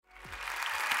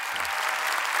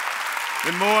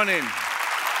Good morning.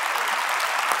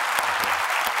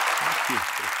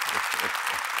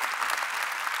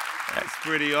 That's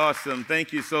pretty awesome.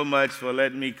 Thank you so much for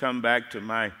letting me come back to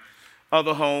my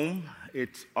other home.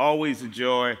 It's always a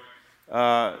joy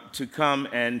to come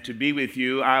and to be with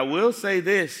you. I will say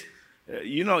this,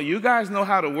 you guys know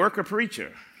how to work a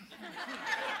preacher.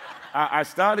 I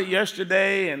started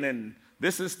yesterday, and then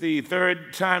this is the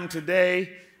third time today.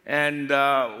 And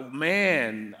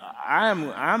man,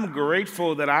 I'm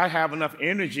grateful that I have enough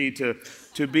energy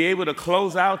to be able to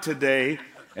close out today.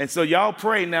 And so y'all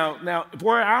pray. Now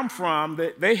where I'm from,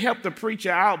 they help the preacher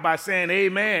out by saying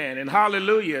amen and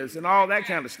hallelujahs and all that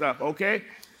kind of stuff, okay?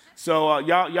 So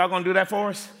y'all gonna do that for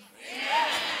us?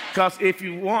 Because if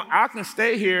you want, I can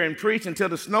stay here and preach until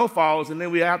the snow falls, and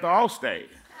then we have to all stay.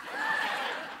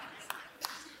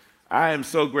 I am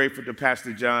so grateful to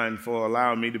Pastor John for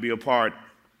allowing me to be a part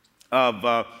of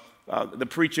the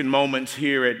preaching moments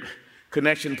here at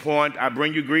Connection Point. I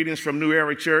bring you greetings from New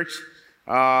Era Church.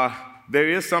 There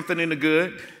is something in the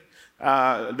good.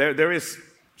 There is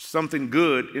something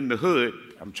good in the hood,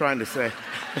 I'm trying to say.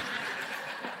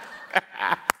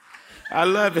 I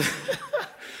love it.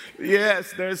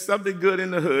 Yes, there's something good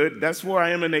in the hood. That's where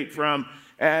I emanate from.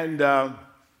 And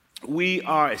we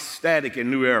are ecstatic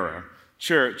in New Era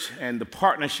Church and the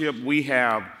partnership we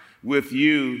have with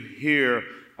you here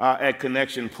at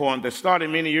Connection Point that started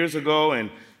many years ago,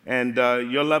 and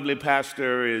your lovely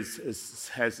pastor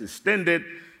has extended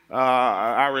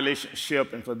our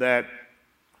relationship, and for that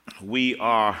we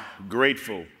are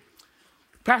grateful.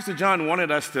 Pastor John wanted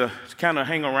us to kind of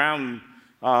hang around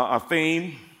a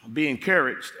theme, be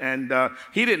encouraged, and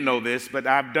he didn't know this, but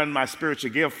I've done my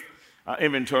spiritual gift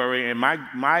inventory, and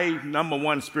my number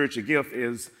one spiritual gift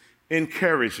is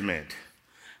encouragement.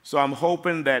 So I'm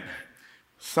hoping that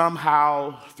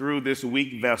somehow through this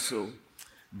weak vessel,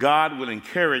 God will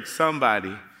encourage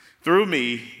somebody through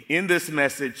me in this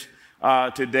message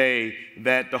today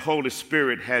that the Holy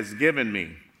Spirit has given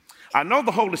me. I know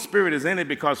the Holy Spirit is in it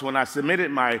because when I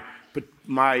submitted my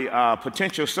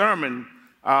potential sermon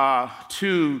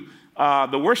to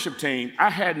the worship team,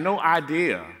 I had no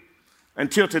idea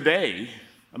until today,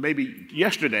 or maybe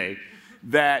yesterday,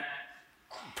 that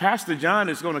Pastor John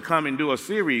is going to come and do a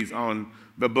series on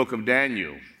the book of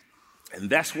Daniel. And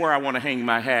that's where I want to hang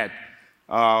my hat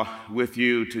with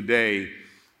you today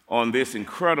on this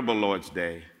incredible Lord's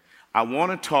Day. I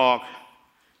want to talk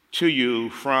to you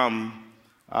from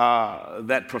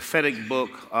that prophetic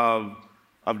book of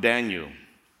Daniel.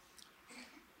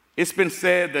 It's been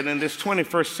said that in this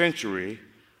 21st century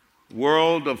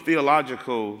world of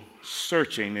theological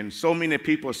searching, and so many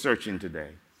people are searching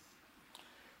today,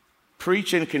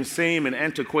 preaching can seem an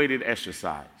antiquated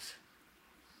exercise,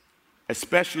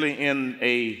 especially in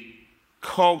a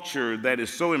culture that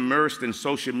is so immersed in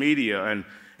social media.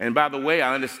 And by the way,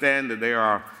 I understand that there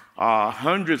are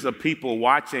hundreds of people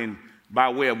watching by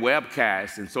way of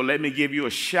webcast. And so let me give you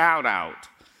a shout out.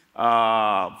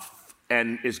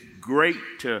 And it's great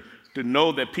to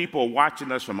know that people are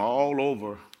watching us from all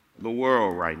over the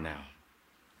world right now.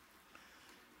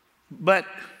 But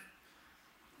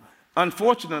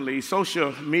unfortunately,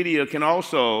 social media can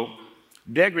also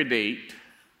degrade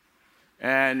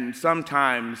and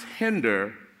sometimes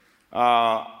hinder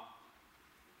our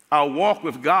walk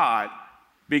with God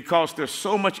because there's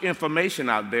so much information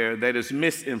out there that is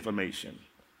misinformation.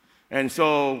 And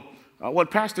so what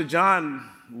Pastor John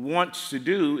wants to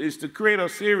do is to create a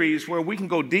series where we can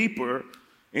go deeper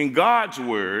in God's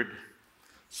Word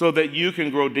so that you can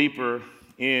grow deeper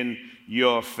in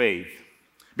your faith.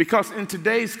 Because in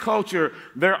today's culture,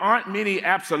 there aren't many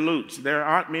absolutes. There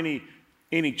aren't many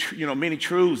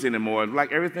truths anymore.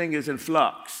 Like everything is in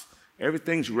flux.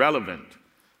 Everything's relevant.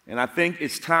 And I think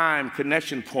it's time,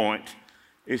 Connection Point,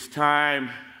 it's time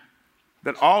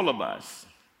that all of us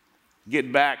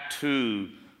get back to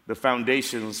the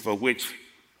foundations for which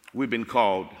we've been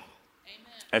called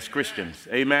as Christians.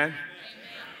 Amen?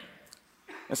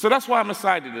 And so that's why I'm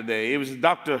excited today. It was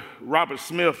Dr. Robert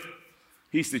Smith.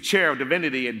 He's the chair of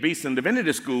divinity at Beeson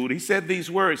Divinity School. He said these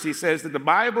words. He says that the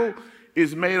Bible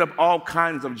is made of all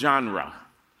kinds of genre.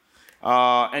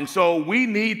 And so we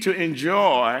need to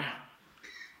enjoy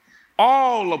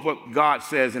all of what God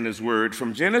says in his word.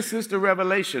 From Genesis to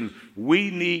Revelation,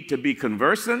 we need to be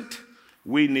conversant.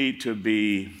 We need to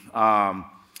be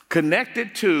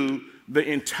connected to the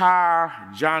entire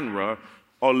genre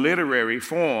or literary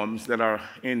forms that are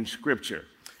in Scripture.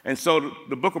 And so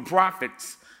the book of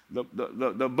prophets, the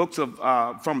books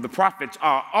from the prophets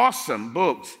are awesome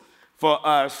books for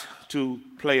us to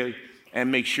play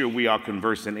and make sure we are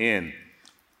conversant in.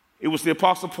 It was the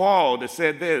Apostle Paul that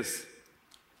said this: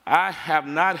 I have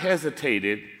not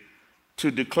hesitated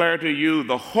to declare to you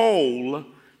the whole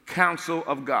counsel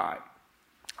of God.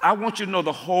 I want you to know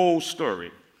the whole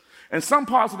story. And some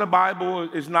parts of the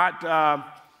Bible is not,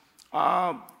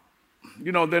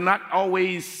 they're not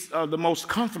always the most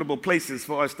comfortable places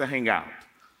for us to hang out.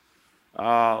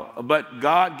 But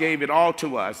God gave it all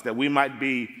to us that we might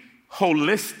be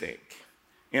holistic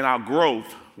in our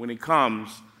growth when it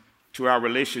comes to our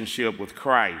relationship with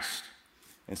Christ.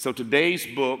 And so today's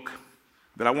book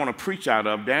that I want to preach out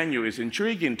of, Daniel, is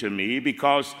intriguing to me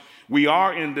because we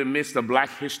are in the midst of Black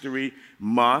History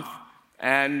Month,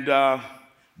 and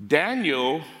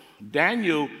Daniel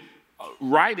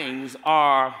writings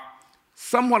are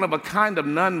somewhat of a kind of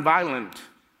nonviolent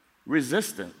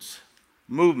resistance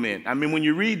movement. I mean, when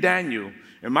you read Daniel,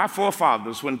 and my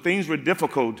forefathers, when things were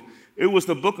difficult, it was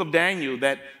the book of Daniel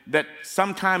that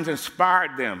sometimes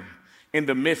inspired them in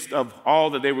the midst of all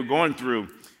that they were going through.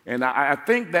 And I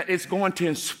think that it's going to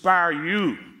inspire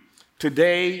you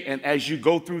today and as you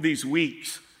go through these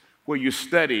weeks where you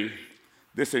study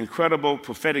this incredible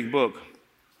prophetic book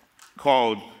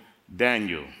called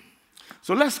Daniel.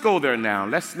 So let's go there now.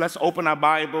 Let's open our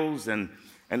Bibles and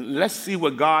let's see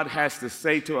what God has to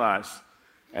say to us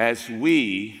as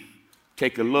we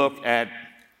take a look at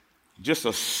just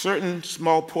a certain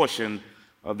small portion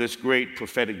of this great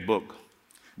prophetic book.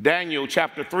 Daniel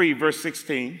chapter 3, verse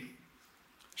 16.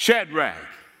 Shadrach,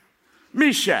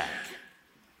 Meshach,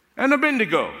 and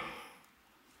Abednego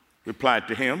replied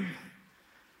to him.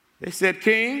 They said,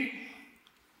 King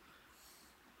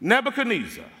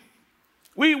Nebuchadnezzar,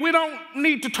 we don't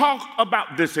need to talk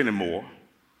about this anymore.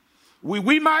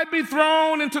 We might be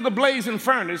thrown into the blazing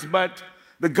furnace, but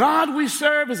the God we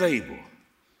serve is able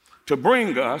to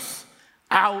bring us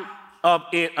out of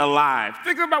it alive.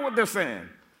 Think about what they're saying.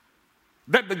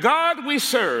 That the God we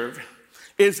serve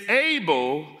is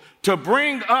able to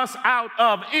bring us out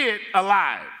of it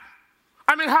alive.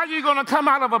 I mean, how are you going to come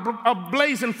out of a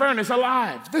blazing furnace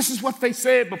alive? This is what they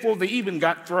said before they even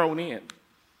got thrown in.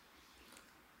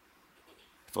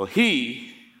 For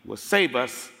he will save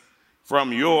us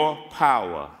from your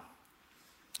power.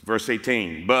 Verse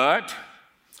 18, but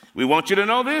we want you to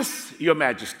know this, Your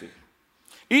Majesty.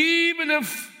 Even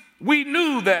if we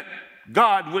knew that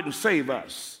God wouldn't save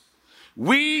us,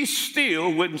 we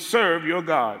still wouldn't serve your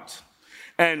gods,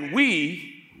 and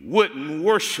we wouldn't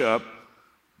worship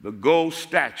the gold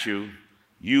statue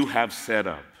you have set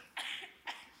up.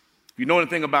 If you know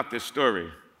anything about this story,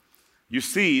 you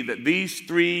see that these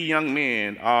three young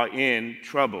men are in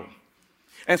trouble.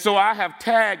 And so I have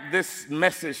tagged this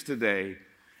message today,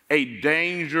 a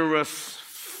dangerous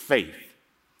faith.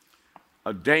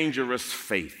 A dangerous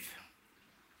faith.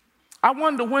 I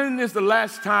wonder, when is the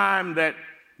last time that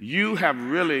you have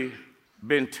really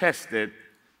been tested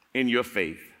in your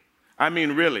faith? I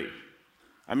mean, really.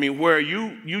 I mean, where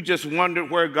you just wondered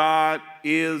where God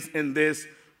is in this.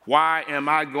 Why am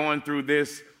I going through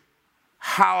this?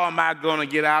 How am I going to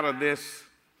get out of this?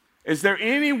 Is there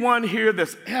anyone here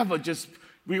that's ever just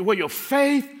where your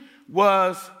faith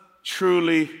was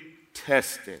truly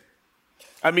tested?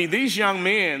 I mean, these young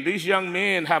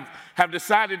men have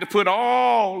decided to put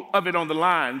all of it on the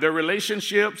line. Their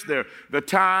relationships, the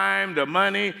time, the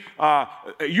money,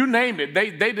 you name it.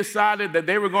 They decided that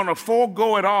they were going to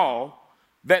forego it all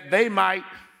that they might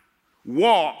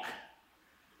walk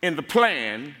in the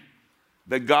plan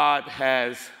that God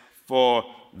has for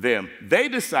them. They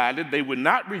decided they would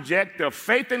not reject their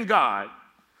faith in God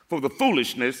for the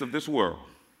foolishness of this world.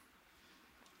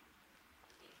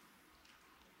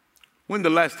 When the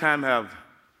last time have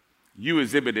you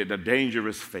exhibited a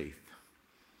dangerous faith?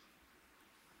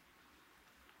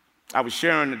 I was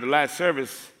sharing at the last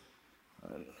service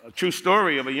a true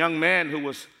story of a young man who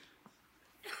was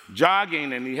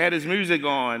jogging, and he had his music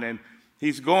on, and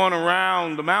he's going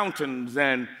around the mountains,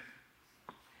 and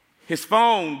his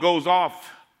phone goes off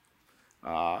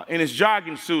in his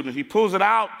jogging suit, and he pulls it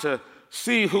out to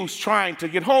see who's trying to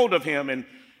get hold of him. And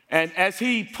as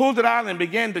he pulled it out and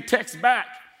began to text back,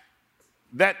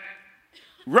 that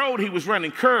road he was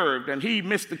running curved, and he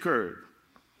missed the curve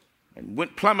and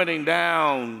went plummeting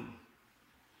down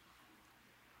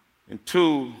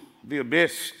into the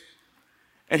abyss.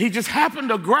 And he just happened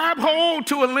to grab hold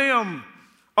to a limb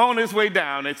on his way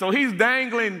down. And so he's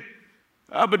dangling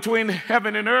between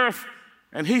heaven and earth,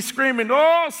 and he's screaming,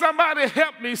 "Oh, somebody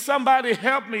help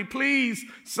me, please,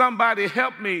 somebody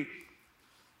help me."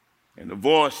 And the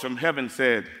voice from heaven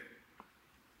said,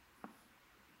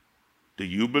 "Do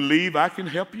you believe I can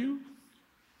help you?"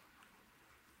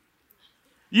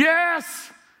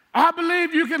 "Yes, I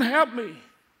believe you can help me."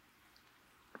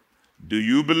 "Do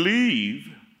you believe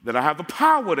that I have the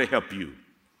power to help you?"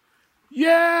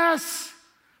 Yes,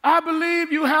 I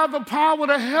believe you have the power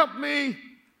to help me.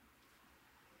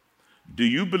 Do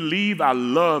you believe I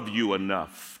love you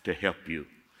enough to help you?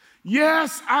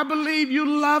 Yes, I believe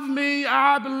you love me.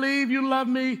 I believe you love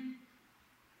me.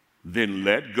 Then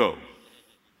let go.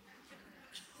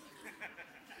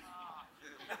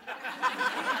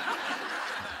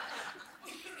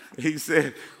 He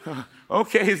said,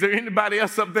 okay, is there anybody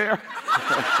else up there?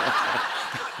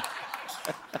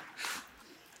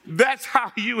 That's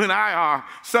how you and I are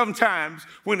sometimes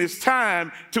when it's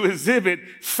time to exhibit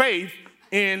faith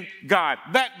in God.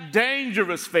 That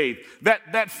dangerous faith,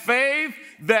 that faith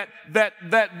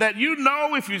that you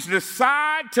know if you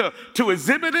decide to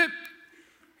exhibit it,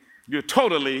 you're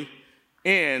totally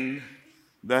in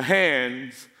the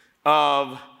hands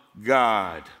of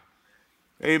God.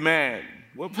 Amen.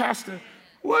 Well, Pastor,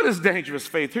 what is dangerous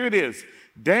faith? Here it is.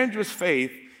 Dangerous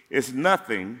faith is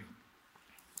nothing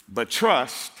but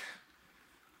trust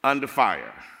under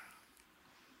fire.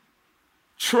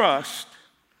 Trust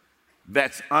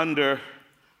that's under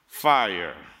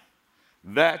fire.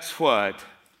 That's what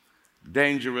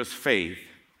dangerous faith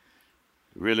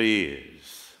really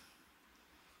is.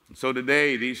 So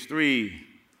today, these three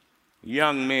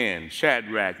young men,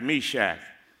 Shadrach, Meshach,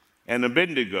 and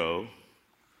Abednego,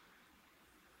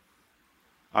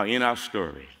 are in our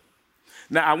story.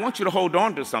 Now, I want you to hold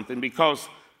on to something because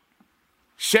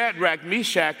Shadrach,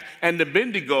 Meshach, and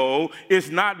Abednego is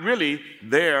not really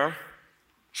their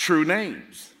true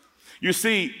names. You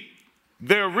see,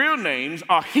 their real names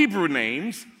are Hebrew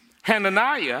names,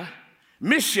 Hananiah,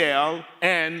 Mishael,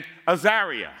 and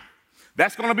Azariah.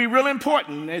 That's going to be real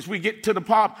important as we get to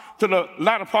the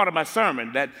latter part of my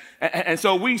sermon. And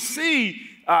so we see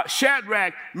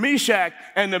Shadrach, Meshach,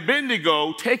 and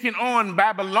Abednego taking on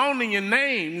Babylonian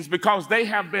names because they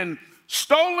have been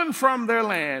stolen from their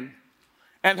land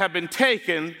and have been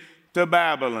taken to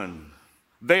Babylon.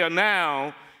 They are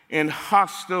now in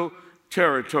hostile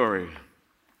territory.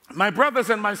 My brothers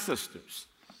and my sisters,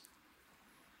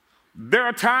 there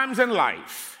are times in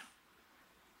life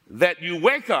that you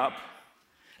wake up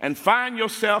and find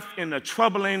yourself in a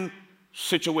troubling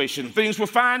situation. Things were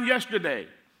fine yesterday.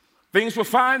 Things were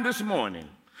fine this morning.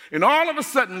 And all of a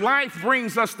sudden, life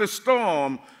brings us this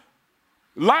storm.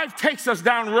 Life takes us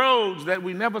down roads that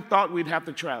we never thought we'd have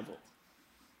to travel.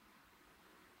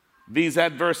 These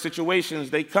adverse situations,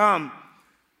 they come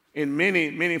in many,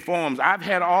 many forms. I've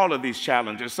had all of these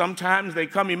challenges. Sometimes they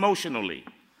come emotionally,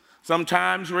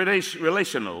 sometimes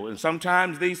relational, and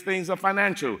sometimes these things are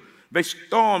financial. The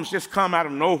storms just come out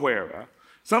of nowhere.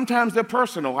 Sometimes they're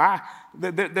personal.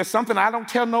 There's something I don't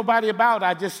tell nobody about.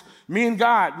 Me and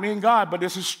God, but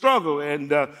it's a struggle.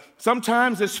 And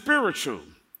sometimes it's spiritual.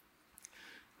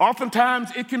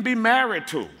 Oftentimes it can be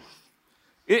marital.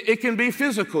 It can be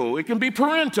physical. It can be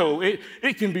parental.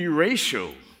 It can be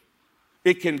racial.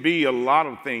 It can be a lot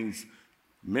of things,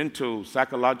 mental,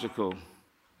 psychological.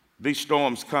 These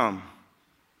storms come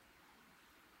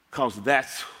because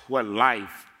that's what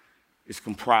life is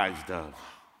comprised of.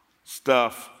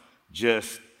 Stuff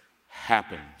just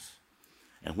happens.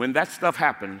 And when that stuff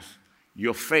happens,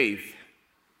 your faith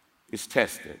is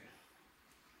tested.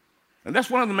 And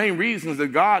that's one of the main reasons that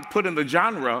God put in the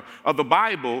genre of the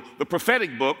Bible, the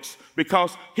prophetic books,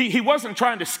 because he wasn't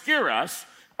trying to scare us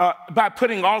by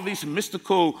putting all these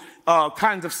mystical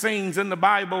kinds of scenes in the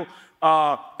Bible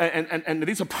and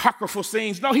these apocryphal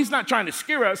scenes. No, he's not trying to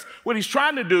scare us. What he's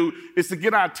trying to do is to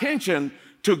get our attention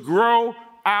to grow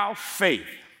our faith.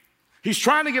 He's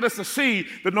trying to get us to see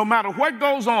that no matter what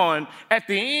goes on, at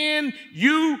the end,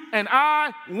 you and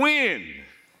I win.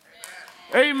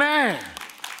 Amen.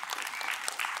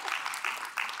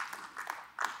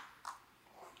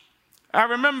 I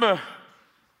remember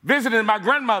visiting my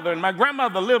grandmother, and my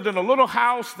grandmother lived in a little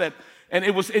house and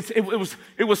it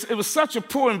was such a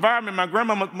poor environment my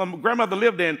grandmother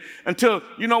lived in until,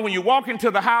 when you walk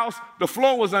into the house, the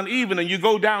floor was uneven and you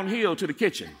go downhill to the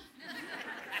kitchen.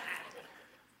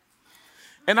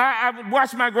 And I would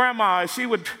watch my grandma, and she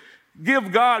would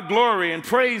give God glory and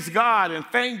praise God and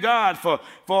thank God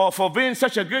for being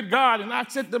such a good God. And I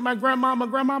said to my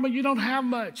grandmama, you don't have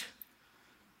much.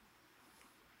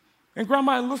 And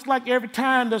Grandma, it looks like every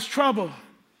time there's trouble.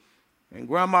 And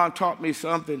Grandma taught me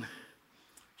something.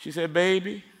 She said,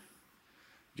 baby,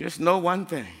 just know one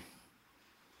thing.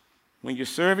 When you're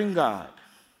serving God,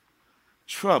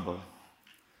 trouble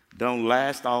don't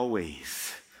last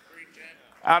always.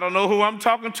 I don't know who I'm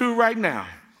talking to right now.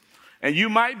 And you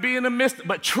might be in the midst,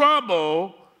 but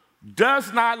trouble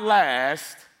does not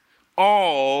last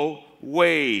always.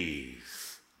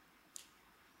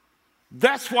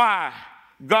 That's why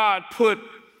God put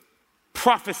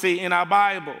prophecy in our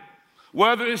Bible.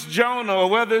 whether it's Jonah or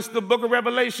whether it's the book of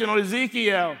Revelation or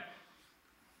Ezekiel.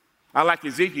 I like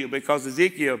Ezekiel because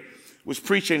Ezekiel was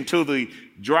preaching to the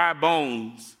dry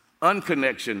bones,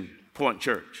 unconnection point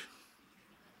church.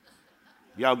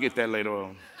 Y'all get that later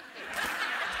on.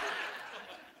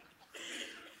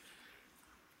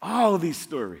 All of these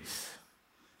stories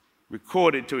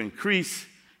recorded to increase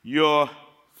your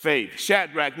faith.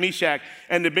 Shadrach, Meshach,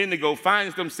 and Abednego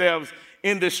finds themselves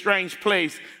in this strange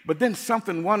place, but then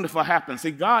something wonderful happens.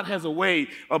 See, God has a way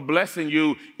of blessing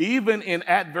you even in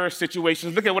adverse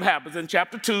situations. Look at what happens in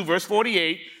chapter 2, verse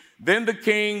 48. Then the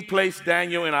king placed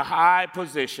Daniel in a high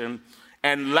position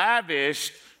and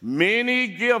lavished many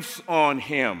gifts on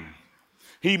him.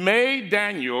 He made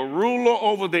Daniel ruler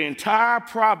over the entire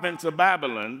province of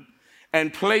Babylon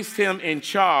and placed him in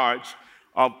charge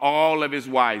of all of his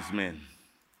wise men.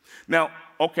 Now,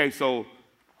 okay, so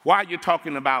while you're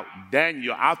talking about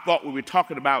Daniel, I thought we were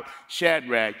talking about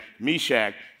Shadrach,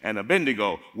 Meshach, and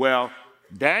Abednego. Well,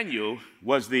 Daniel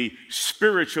was the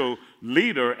spiritual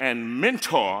leader and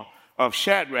mentor of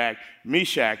Shadrach,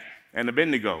 Meshach, and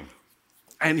Abednego.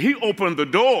 And he opened the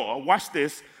door. Watch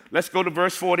this. Let's go to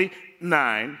verse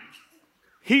 49.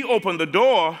 He opened the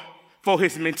door for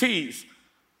his mentees.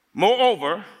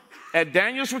 Moreover, at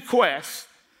Daniel's request,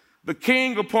 the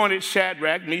king appointed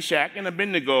Shadrach, Meshach, and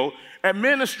Abednego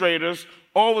administrators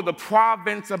over the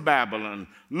province of Babylon.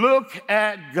 Look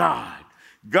at God.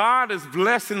 God is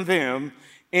blessing them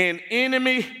in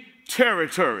enemy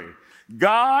territory.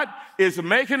 God is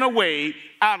making a way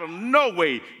out of no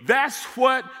way. That's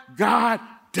what God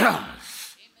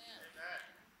does.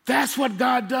 That's what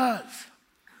God does.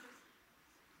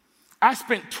 I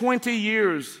spent 20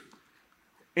 years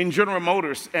in General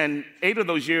Motors, and 8 of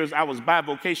those years I was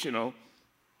bivocational,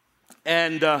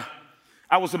 and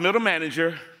I was a middle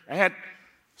manager. I had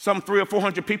some 300 or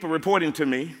 400 people reporting to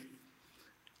me,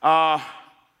 and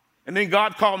then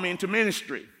God called me into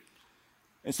ministry,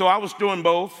 and so I was doing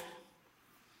both,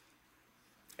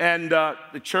 and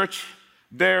the church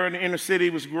there in the inner city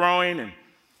was growing,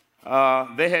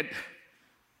 and they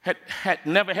had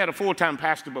never had a full-time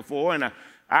pastor before, and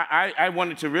I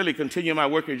wanted to really continue my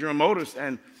work at General Motors,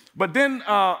 but then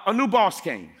a new boss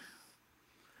came.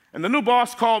 And the new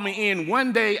boss called me in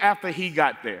one day after he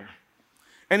got there.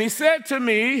 And he said to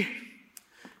me,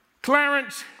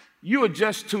 Clarence, you are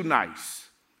just too nice.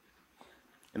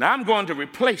 And I'm going to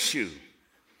replace you.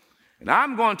 And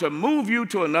I'm going to move you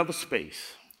to another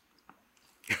space.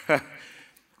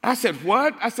 I said,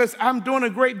 what? I said, I'm doing a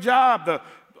great job.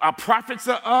 Our profits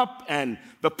are up and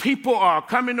the people are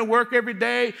coming to work every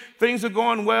day. Things are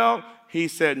going well. He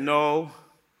said, no,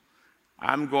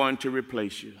 I'm going to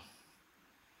replace you.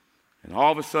 And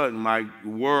all of a sudden, my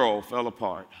world fell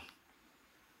apart.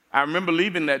 I remember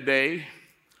leaving that day,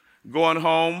 going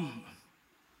home,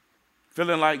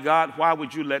 feeling like, God, why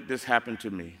would you let this happen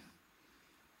to me?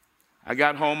 I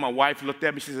got home, my wife looked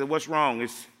at me, she said, what's wrong?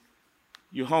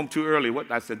 You're home too early.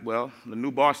 What? I said, well, the new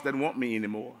boss doesn't want me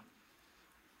anymore.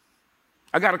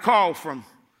 I got a call from,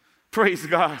 praise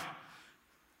God,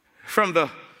 from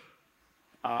the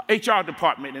HR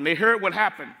department, and they heard what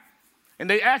happened. And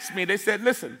they asked me, they said,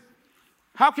 listen,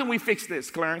 how can we fix this,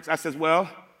 Clarence? I said, well,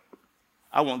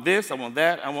 I want this, I want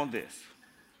that, I want this.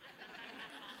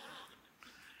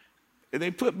 And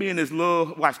they put me in this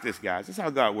little, watch this, guys, this is how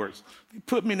God works. They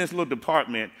put me in this little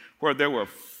department where there were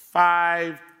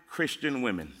 5 Christian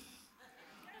women.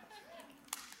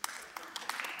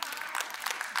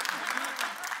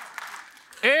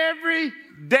 Every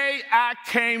day I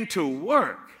came to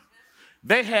work,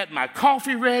 they had my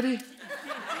coffee ready.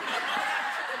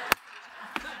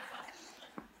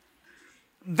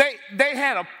 They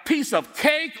had a piece of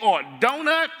cake or a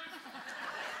donut.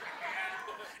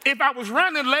 If I was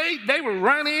running late, they would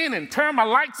run in and turn my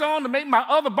lights on to make my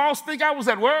other boss think I was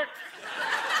at work.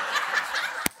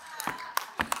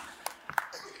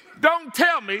 Don't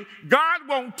tell me God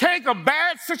won't take a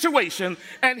bad situation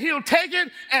and he'll take it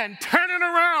and turn it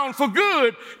around for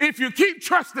good if you keep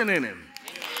trusting in him.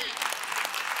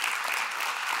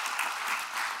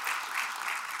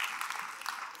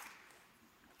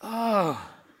 Oh,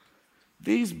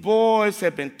 these boys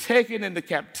have been taken into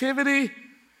captivity,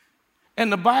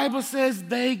 and the Bible says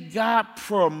they got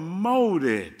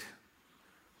promoted.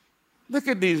 Look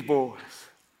at these boys.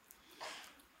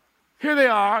 Here they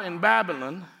are in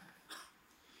Babylon,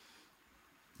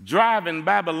 driving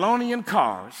Babylonian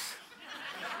cars,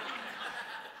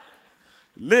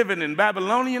 living in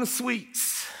Babylonian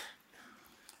suites,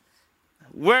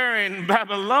 wearing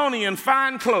Babylonian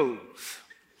fine clothes,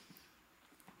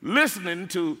 listening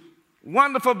to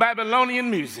wonderful Babylonian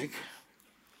music,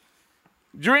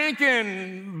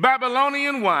 drinking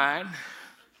Babylonian wine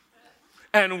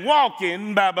and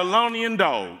walking Babylonian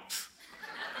dogs.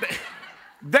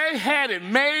 They had it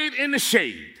made in the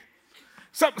shade.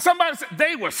 Somebody said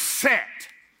they were set.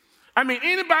 I mean,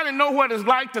 anybody know what it's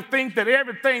like to think that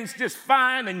everything's just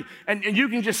fine and you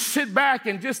can just sit back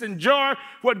and just enjoy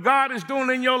what God is doing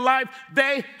in your life?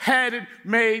 They had it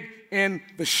made in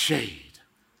the shade.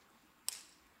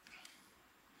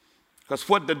 Because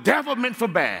what the devil meant for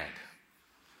bad,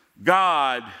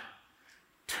 God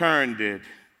turned it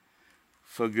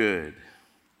for good.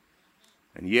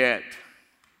 And yet,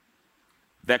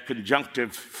 that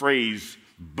conjunctive phrase,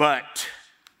 but,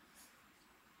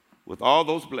 with all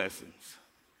those blessings,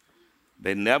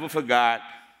 they never forgot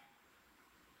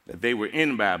that they were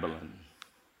in Babylon,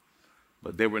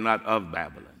 but they were not of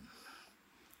Babylon.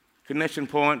 Connection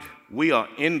point, we are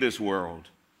in this world,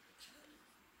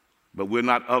 but we're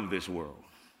not of this world.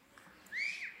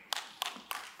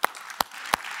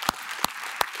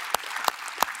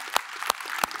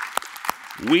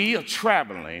 We are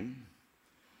traveling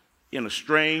in a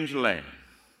strange land.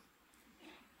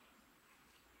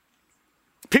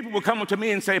 People will come up to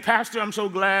me and say, Pastor, I'm so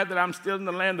glad that I'm still in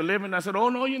the land of the living. I said, oh,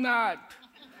 no, you're not.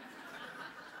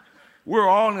 We're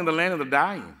all in the land of the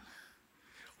dying.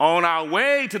 On our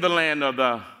way to the land of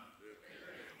the,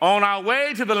 on our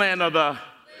way to the land of the,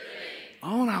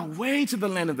 on our way to the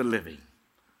land of the living.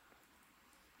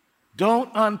 Don't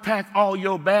unpack all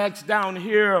your bags down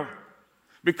here,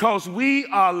 because we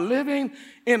are living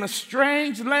in a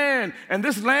strange land, and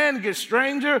this land gets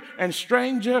stranger and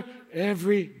stranger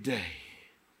every day.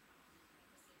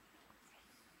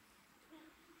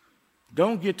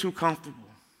 Don't get too comfortable.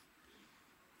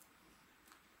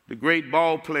 The great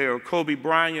ball player Kobe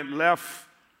Bryant left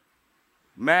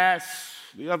Mass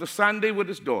the other Sunday with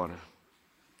his daughter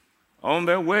on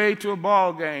their way to a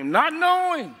ball game, not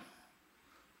knowing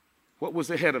what was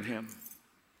ahead of him.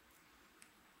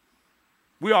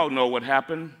 We all know what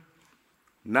happened.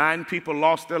 9 people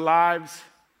lost their lives.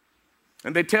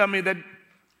 And they tell me that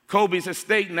Kobe's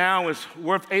estate now is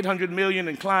worth $800 million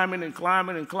and climbing and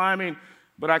climbing and climbing.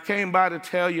 But I came by to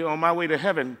tell you on my way to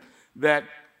heaven that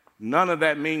none of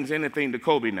that means anything to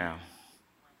Kobe now.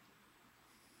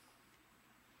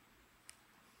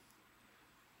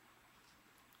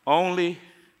 Only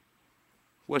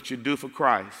what you do for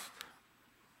Christ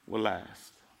will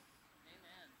last.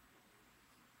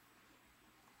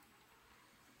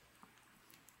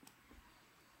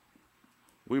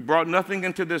 We brought nothing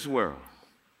into this world.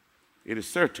 It is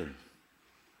certain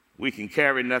we can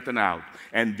carry nothing out.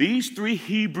 And these 3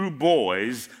 Hebrew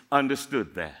boys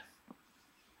understood that.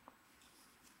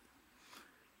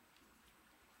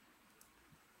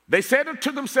 They said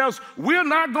to themselves, we're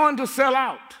not going to sell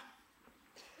out.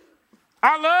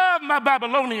 I love my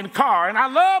Babylonian car, and I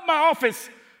love my office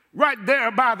right there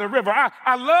by the river.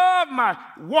 I love my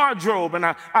wardrobe, and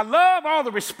I love all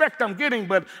the respect I'm getting,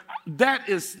 but that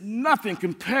is nothing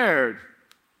compared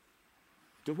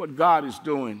to what God is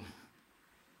doing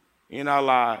in our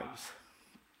lives.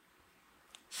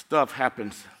 Stuff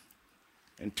happens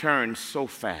and turns so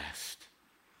fast.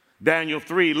 Daniel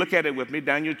 3, look at it with me.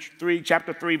 Daniel 3,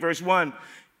 chapter 3, verse 1.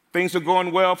 Things are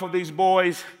going well for these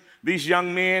boys, these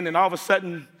young men, and all of a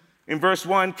sudden, in verse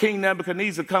 1, King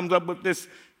Nebuchadnezzar comes up with this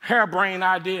harebrained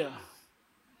idea.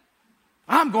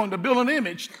 I'm going to build an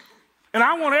image, and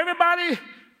I want everybody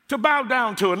to bow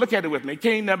down to it. Look at it with me.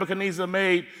 King Nebuchadnezzar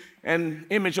made an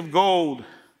image of gold,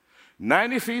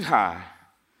 90 feet high,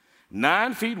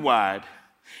 9 feet wide,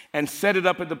 and set it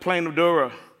up at the plain of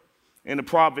Dura in the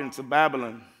province of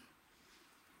Babylon.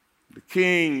 The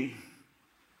king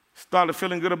started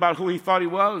feeling good about who he thought he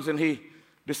was, and he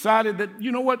decided that,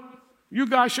 you know what, you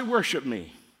guys should worship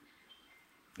me.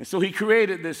 And so he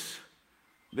created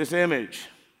this image.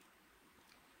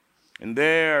 And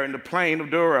there in the plain of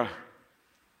Dura,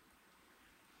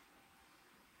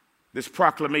 this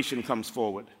proclamation comes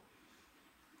forward.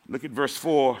 Look at verse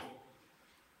 4.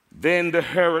 Then the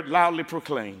Herod loudly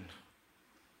proclaimed,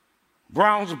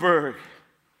 Brownsburg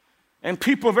and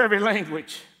people of every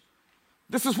language,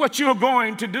 this is what you're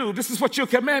going to do. This is what you're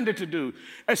commanded to do.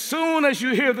 As soon as you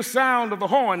hear the sound of the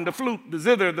horn, the flute, the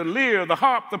zither, the lyre, the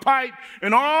harp, the pipe,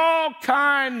 and all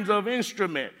kinds of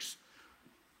instruments,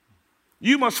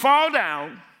 you must fall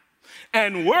down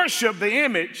and worship the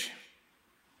image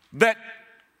that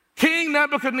King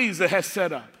Nebuchadnezzar has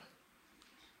set up.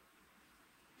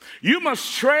 You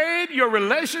must trade your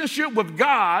relationship with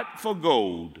God for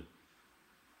gold.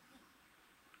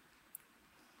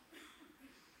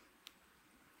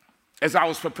 As I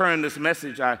was preparing this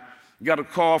message, I got a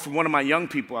call from one of my young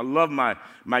people. I love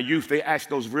my youth. They ask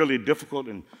those really difficult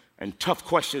and and tough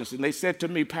questions. And they said to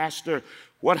me, Pastor,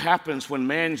 what happens when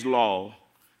man's law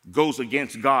goes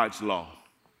against God's law?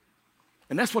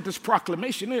 And that's what this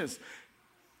proclamation is.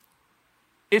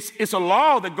 It's a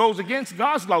law that goes against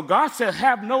God's law. God said,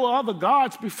 have no other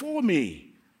gods before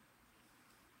me.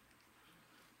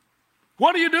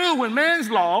 What do you do when man's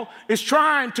law is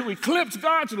trying to eclipse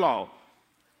God's law?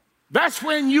 That's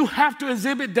when you have to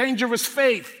exhibit dangerous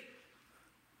faith,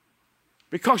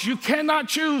 because you cannot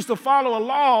choose to follow a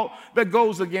law that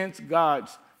goes against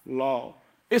God's law.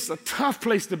 It's a tough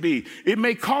place to be. It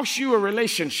may cost you a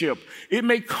relationship. It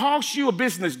may cost you a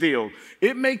business deal.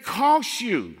 It may cost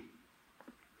you.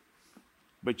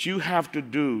 But you have to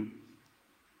do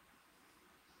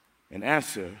and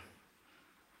answer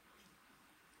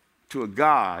to a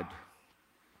God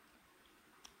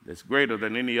that's greater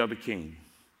than any other king.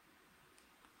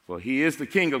 For he is the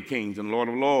King of kings and Lord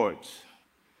of lords.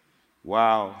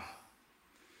 Wow,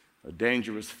 a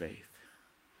dangerous faith.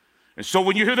 And so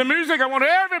when you hear the music, I want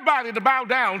everybody to bow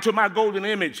down to my golden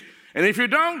image. And if you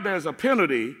don't, there's a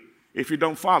penalty if you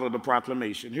don't follow the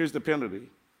proclamation. Here's the penalty.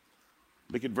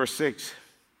 Look at verse 6.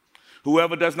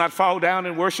 Whoever does not fall down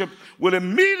and worship will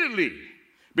immediately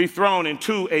be thrown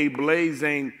into a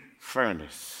blazing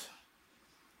furnace.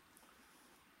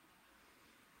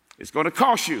 It's going to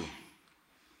cost you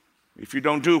if you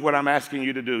don't do what I'm asking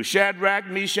you to do. Shadrach,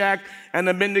 Meshach, and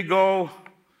Abednego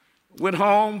went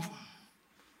home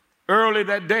early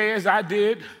that day, as I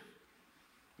did,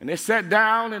 and they sat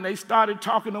down and they started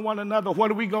talking to one another.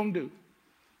 What are we going to do?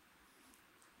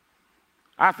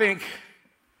 I think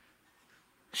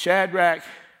Shadrach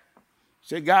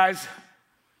said, guys,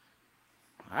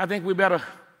 I think we better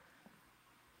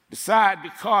decide,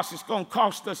 because it's going to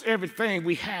cost us everything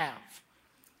we have.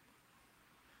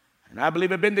 And I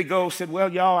believe Abednego said, well,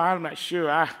 y'all, I'm not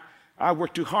sure. I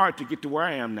worked too hard to get to where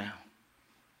I am now.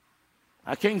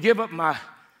 I can't give up my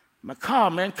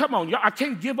car, man. Come on, y'all. I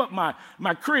can't give up my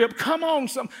crib. Come on,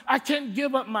 I can't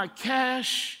give up my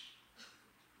cash.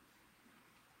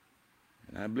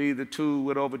 And I believe the two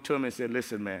went over to him and said,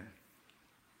 listen, man,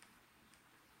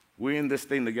 we're in this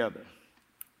thing together.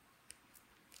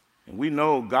 And we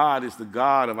know God is the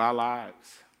God of our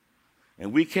lives.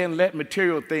 And we can't let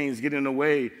material things get in the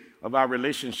way of our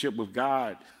relationship with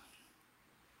God.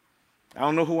 I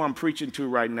don't know who I'm preaching to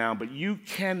right now, but you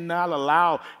cannot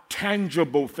allow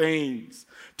tangible things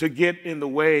to get in the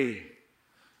way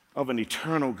of an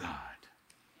eternal God.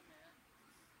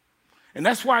 And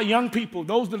that's why young people,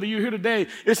 those that are here today,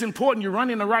 it's important you run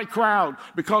in the right crowd,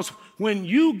 because when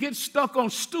you get stuck on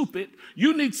stupid,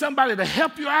 you need somebody to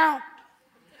help you out.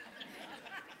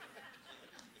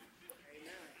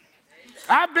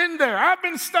 I've been there. I've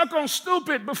been stuck on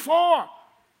stupid before.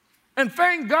 And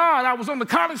thank God I was on the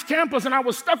college campus and I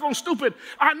was stuck on stupid.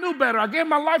 I knew better. I gave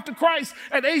my life to Christ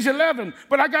at age 11,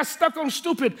 but I got stuck on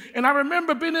stupid. And I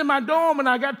remember being in my dorm and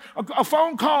I got a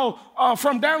phone call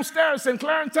from downstairs saying,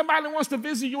 Clarence, somebody wants to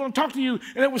visit you, want to talk to you.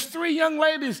 And it was 3 young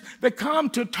ladies that come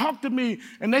to talk to me.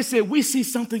 And they said, we see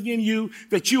something in you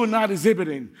that you are not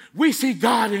exhibiting. We see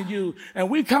God in you. And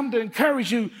we come to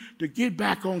encourage you to get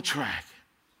back on track.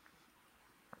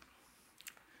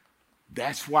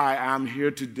 That's why I'm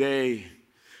here today.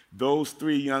 Those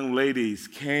 3 young ladies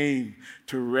came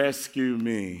to rescue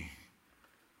me.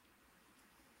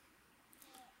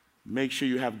 Make sure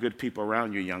you have good people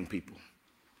around you, young people,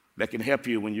 that can help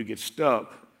you when you get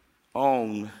stuck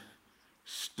on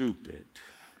stupid.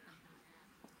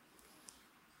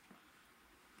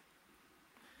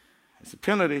 It's a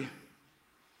penalty.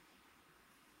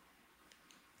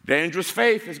 Dangerous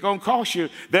faith is going to cost you.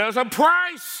 There's a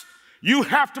price you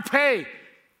have to pay.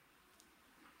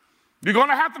 You're going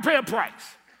to have to pay a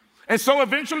price. And so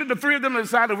eventually the 3 of them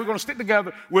decided we're going to stick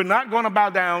together. We're not going to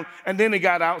bow down. And then they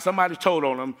got out. Somebody told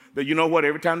on them that, you know what,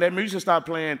 every time that music started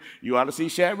playing, you ought to see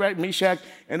Shadrach, Meshach,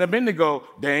 and Abednego.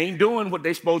 They ain't doing what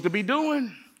they're supposed to be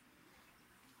doing.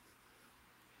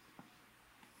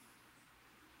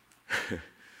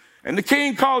 And the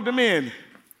king called them in.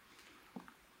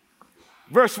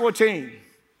 Verse 14.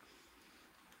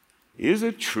 Is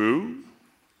it true,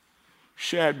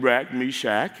 Shadrach,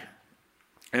 Meshach,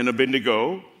 and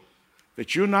Abednego,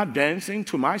 that you're not dancing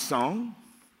to my song?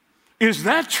 Is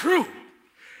that true?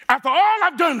 After all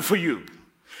I've done for you,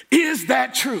 is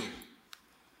that true?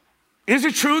 Is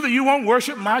it true that you won't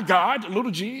worship my God, little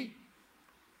g?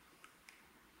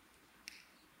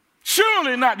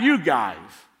 Surely not you guys.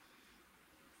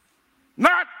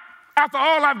 Not after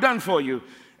all I've done for you.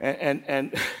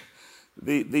 And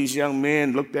these young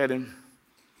men looked at him.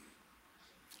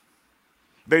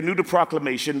 They knew the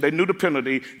proclamation. They knew the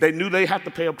penalty. They knew they had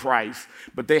to pay a price,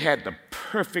 but they had the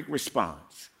perfect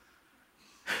response.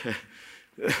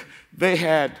 They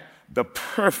had the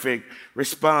perfect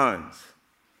response.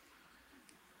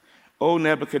 O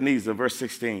Nebuchadnezzar, verse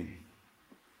 16.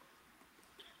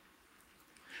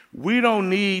 We don't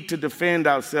need to defend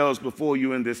ourselves before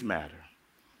you in this matter.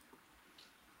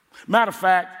 Matter of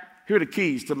fact, here are the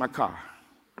keys to my car.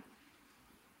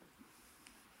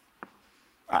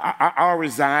 I'll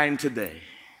resign today.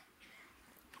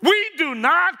 We do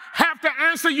not have to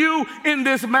answer you in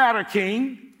this matter,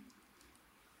 King,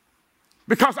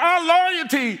 because our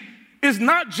loyalty is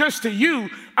not just to you,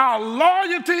 our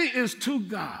loyalty is to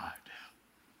God.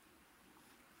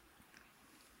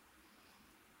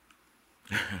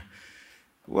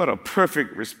 What a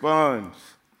perfect response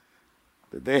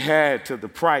that they had to the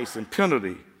price and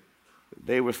penalty that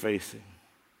they were facing.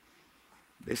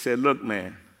 They said, look,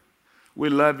 man, we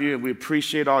love you and we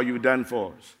appreciate all you've done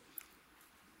for us,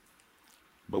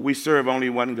 but we serve only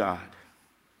one God.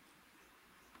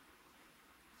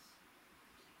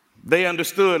 They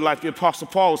understood, like the Apostle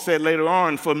Paul said later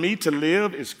on, for me to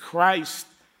live is Christ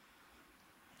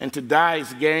and to die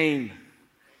is gain.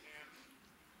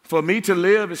 For me to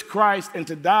live is Christ and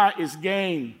to die is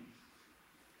gain.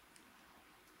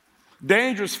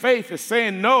 Dangerous faith is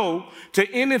saying no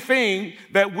to anything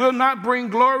that will not bring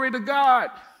glory to God.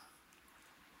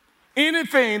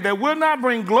 Anything that will not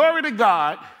bring glory to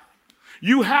God,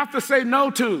 you have to say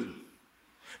no to.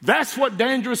 That's what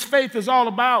dangerous faith is all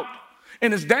about.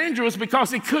 And it's dangerous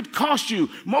because it could cost you.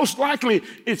 Most likely,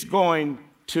 it's going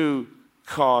to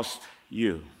cost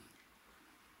you.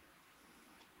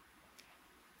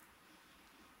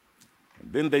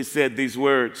 And then they said these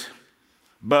words,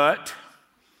 but.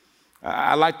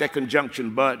 I like that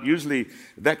conjunction, but. Usually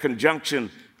that conjunction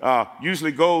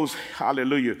usually goes,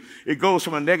 hallelujah, it goes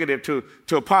from a negative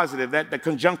to a positive, that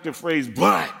conjunctive phrase,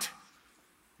 but.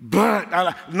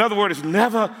 Another word is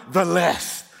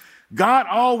nevertheless. God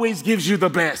always gives you the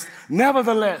best.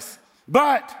 Nevertheless,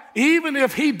 but even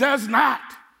if he does not,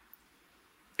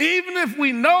 even if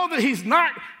we know that he's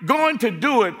not going to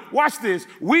do it, watch this,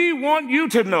 we want you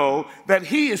to know that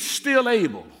he is still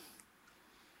able.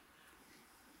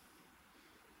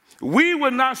 We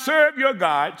will not serve your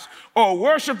gods or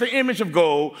worship the image of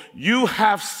gold you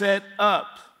have set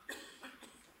up.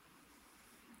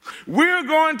 We're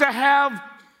going to have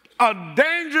a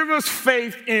dangerous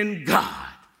faith in God.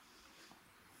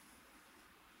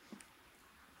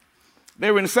 They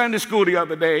were in Sunday school the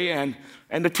other day, and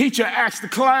the teacher asked the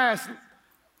class,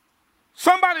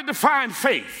 somebody define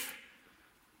faith.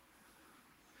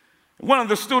 One of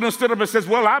the students stood up and says,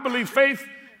 well, I believe faith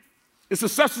is the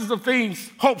substance of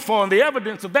things hoped for and the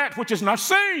evidence of that which is not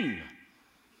seen.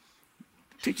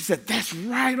 The teacher said, that's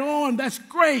right on, that's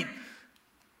great.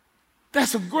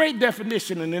 That's a great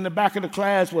definition. And in the back of the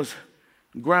class was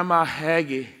Grandma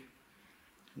Haggie.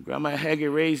 Grandma Haggie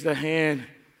raised her hand.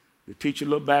 The teacher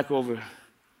looked back over,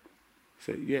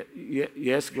 said,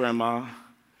 yes, Grandma.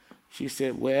 She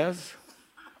said, where's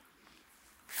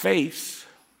faith?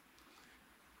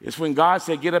 It's when God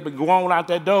said, get up and go on out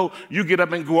that door, you get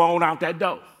up and go on out that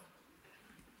door.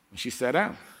 And she sat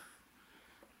down.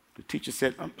 The teacher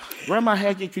said, Grandma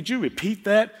Haggie, could you repeat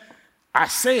that? I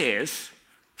says,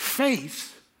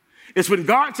 faith is when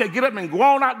God said, get up and go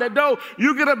on out that door,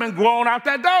 you get up and go on out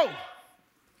that door.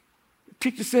 The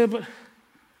teacher said, but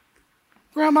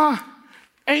Grandma,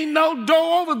 ain't no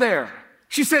door over there.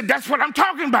 She said, that's what I'm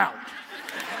talking about.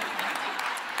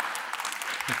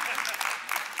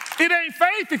 It ain't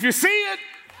faith if you see it.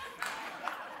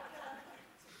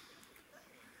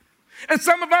 And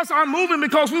some of us are moving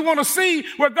because we want to see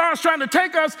where God's trying to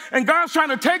take us, and God's trying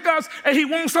to take us, and he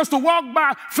wants us to walk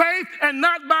by faith and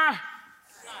not by.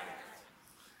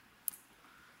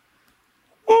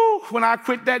 When I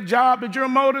quit that job at General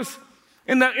Motors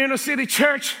in the inner city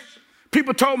church,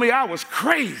 people told me I was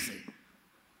crazy.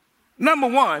 Number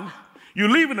one, you're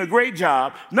leaving a great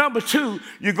job. Number two,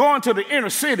 you're going to the inner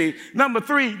city. Number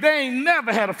three, they ain't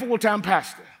never had a full-time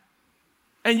pastor.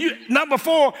 And number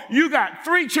four, you got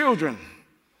 3 children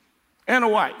and a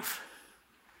wife.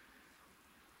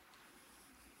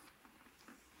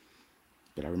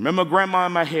 But I remember Grandma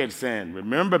in my head saying,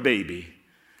 remember, baby,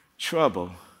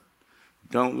 trouble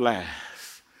don't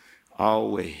last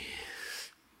always.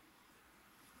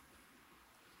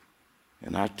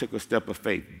 And I took a step of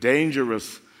faith,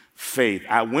 dangerous faith.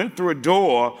 I went through a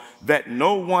door that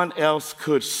no one else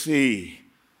could see.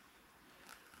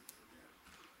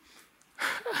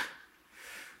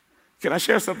 Can I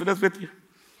share something else with you?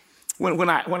 When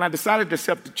I decided to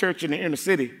accept the church in the inner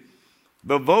city,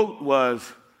 the vote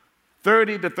was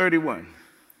 30 to 31.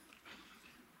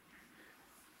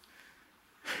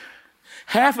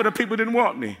 Half of the people didn't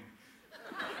want me.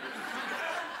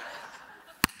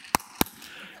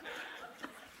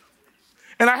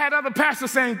 And I had other pastors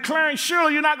saying, Clarence,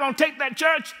 surely you're not going to take that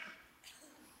church.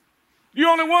 You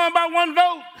only won by one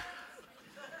vote.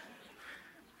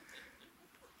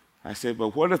 I said,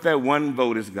 but what if that one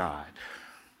vote is God?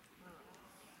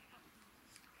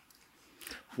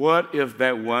 What if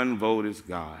that one vote is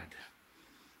God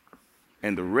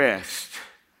and the rest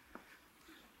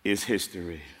is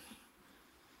history?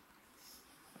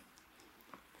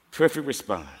 Perfect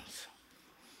response.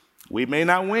 We may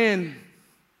not win,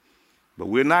 but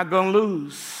we're not going to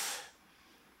lose.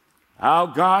 Our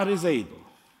God is able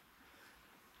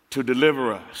to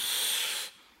deliver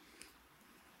us.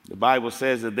 The Bible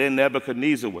says that then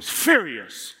Nebuchadnezzar was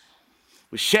furious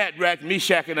with Shadrach,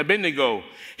 Meshach, and Abednego.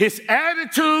 His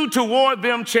attitude toward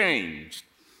them changed.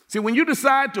 See, when you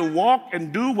decide to walk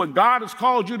and do what God has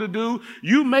called you to do,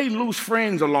 you may lose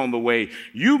friends along the way.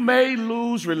 You may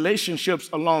lose relationships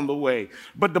along the way.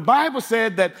 But the Bible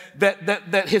said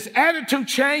that his attitude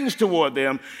changed toward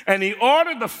them, and he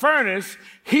ordered the furnace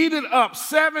heated up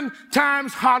 7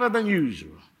 times hotter than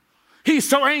usual. He's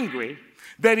so angry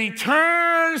that he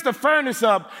turns the furnace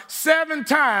up 7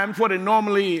 times what it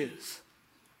normally is.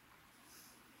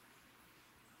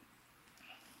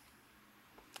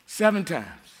 7 times.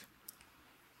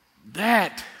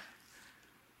 That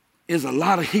is a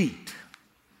lot of heat.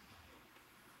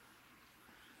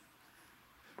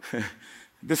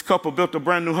 This couple built a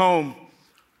brand new home,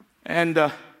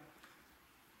 and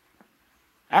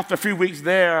after a few weeks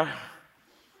there,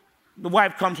 the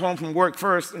wife comes home from work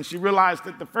first, and she realized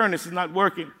that the furnace is not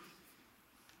working.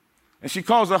 And she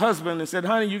calls her husband and said,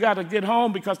 honey, you got to get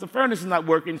home because the furnace is not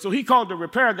working. So he called the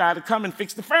repair guy to come and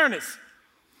fix the furnace.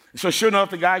 So sure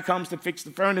enough, the guy comes to fix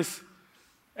the furnace.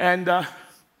 And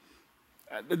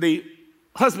the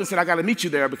husband said, I got to meet you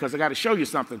there because I got to show you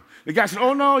something. The guy said,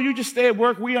 oh, no, you just stay at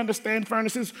work. We understand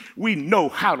furnaces. We know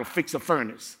how to fix a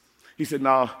furnace. He said,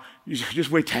 no, you just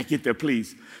wait till I get there,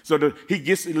 please. So he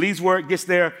leaves work, gets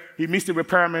there. He meets the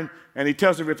repairman, and he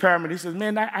tells the repairman, he says,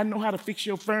 man, I know how to fix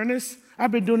your furnace.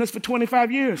 I've been doing this for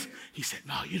 25 years. He said,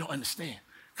 no, you don't understand.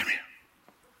 Come here.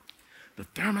 The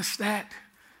thermostat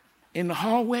in the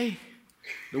hallway,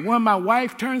 the one my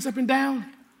wife turns up and down,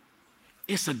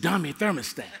 it's a dummy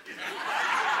thermostat.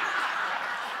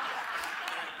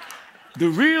 The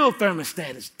real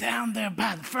thermostat is down there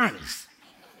by the furnace.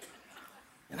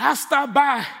 And I stopped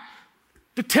by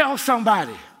to tell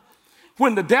somebody,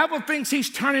 when the devil thinks he's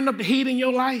turning up the heat in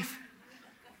your life,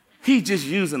 he's just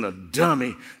using a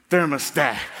dummy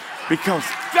thermostat. Because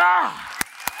God,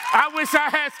 I wish I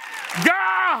had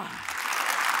God.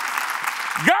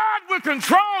 God will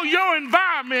control your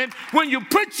environment when you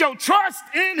put your trust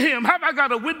in him. Have I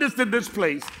got a witness in this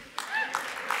place?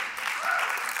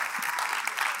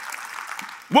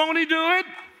 Won't he do it?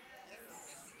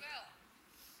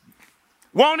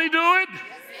 Won't he do it?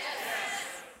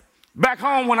 Back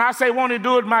home, when I say won't he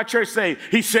do it, my church say,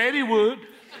 he said he would.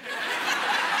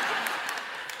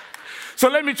 So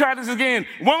let me try this again.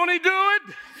 Won't he do it?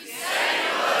 He said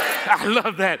he would. I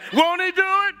love that. Won't he do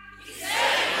it? He said he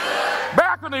would.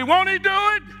 Balcony, won't he do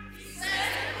it? He said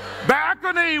he would.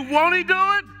 Balcony, won't he do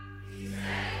it? He said he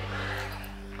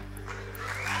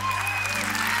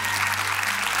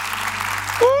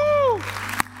would. Woo!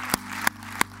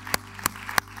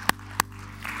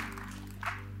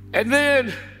 And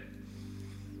then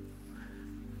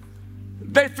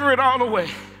they threw it all away.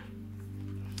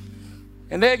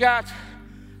 And they got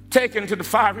taken to the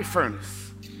fiery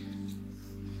furnace.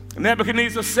 And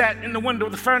Nebuchadnezzar sat in the window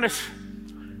of the furnace.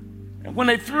 And when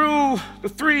they threw the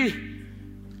 3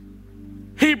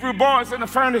 Hebrew boys in the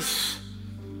furnace,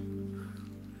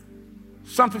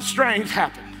 something strange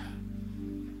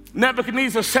happened.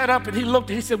 Nebuchadnezzar sat up and he looked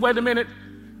and he said, wait a minute,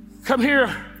 come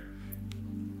here.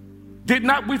 Did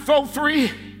not we throw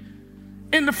 3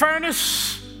 in the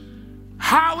furnace?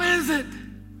 How is it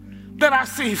that I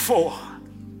see 4?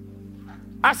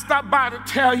 I stopped by to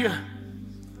tell you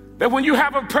that when you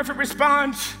have a perfect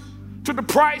response to the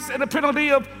price and the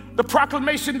penalty of the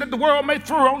proclamation that the world may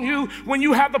throw on you, when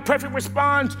you have the perfect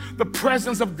response, the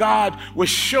presence of God will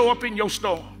show up in your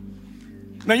storm.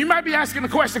 Now, you might be asking the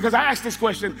question, because I asked this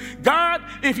question, God,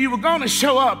 if you were going to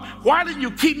show up, why didn't you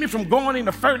keep me from going in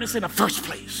the furnace in the first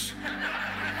place?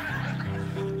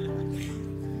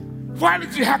 Why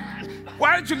did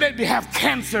you let me have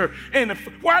cancer?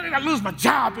 Why did I lose my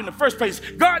job in the first place?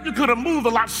 God, you could have moved a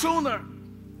lot sooner.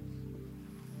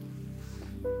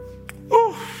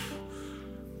 Ooh.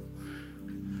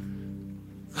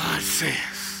 God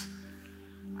says,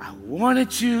 I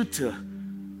wanted you to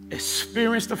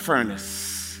experience the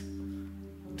furnace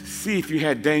to see if you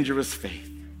had dangerous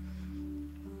faith.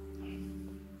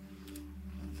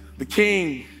 The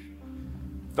king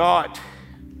thought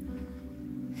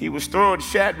he was throwing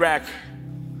Shadrach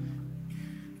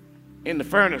in the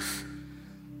furnace.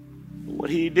 What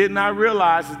he did not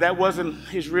realize is that wasn't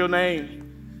his real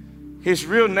name. His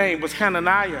real name was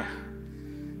Hananiah.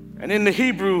 And in the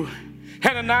Hebrew,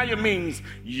 Hananiah means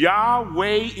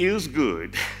Yahweh is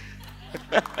good.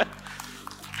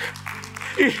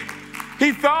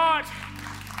 He thought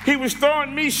he was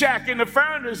throwing Meshach in the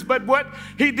furnace, but what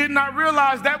he did not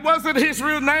realize, that wasn't his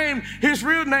real name. His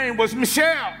real name was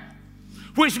Michelle,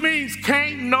 which means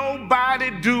can't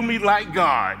nobody do me like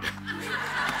God.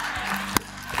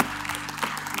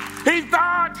 He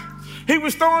thought he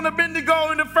was throwing Abednego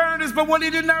in the furnace, but what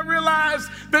he did not realize,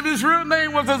 that his real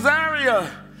name was Azariah.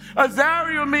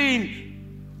 Azariah means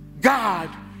God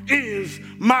is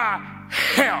my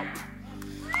help.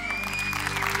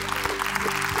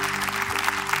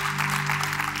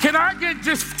 Can I get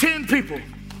just 10 people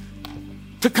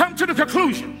to come to the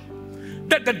conclusion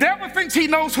that the devil thinks he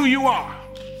knows who you are,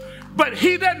 but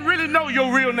he doesn't really know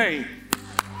your real name?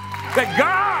 That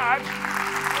God,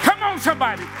 come on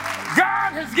somebody,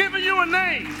 God has given you a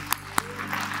name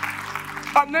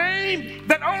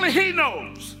that only he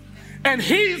knows. And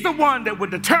he's the one that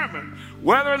would determine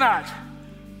whether or not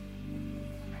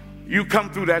you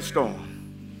come through that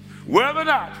storm, whether or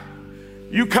not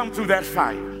you come through that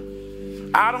fire.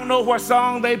 I don't know what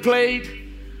song they played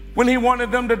when he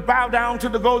wanted them to bow down to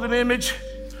the golden image,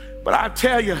 but I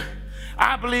tell you,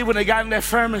 I believe when they got in that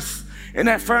furnace,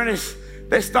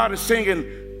 they started singing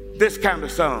this kind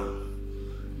of song.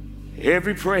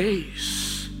 Every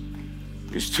praise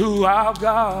is to our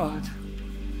God.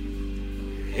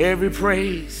 Every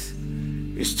praise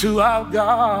is to our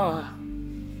God.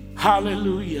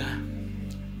 Hallelujah.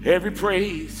 Every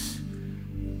praise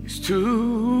is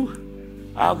to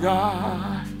our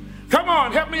God. Come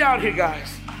on, help me out here, guys.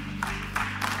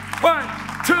 1,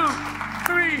 2,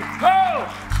 3, go.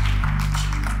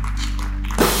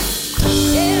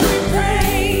 Every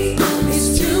praise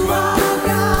is to our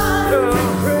God.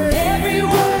 Every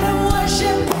word of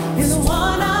worship is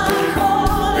one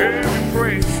accord. Every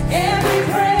praise. Every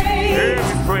praise.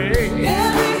 Every praise.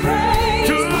 Every praise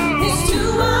is to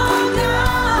our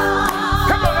God.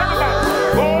 Come on, everybody.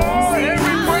 Oh,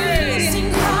 every praise. Sing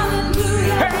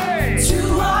hallelujah Hey. to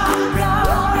our God.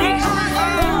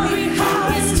 Glory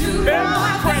is to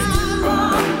our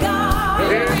God.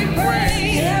 Every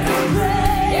praise. Every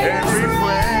praise. Every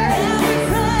praise. Every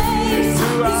praise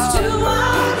is to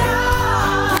our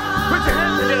God. Put your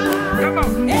hands together. Come on.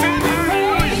 Sing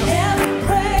hallelujah. Every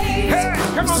praise Hey,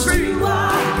 come on, is sing. to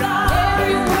our God.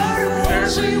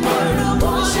 Every word of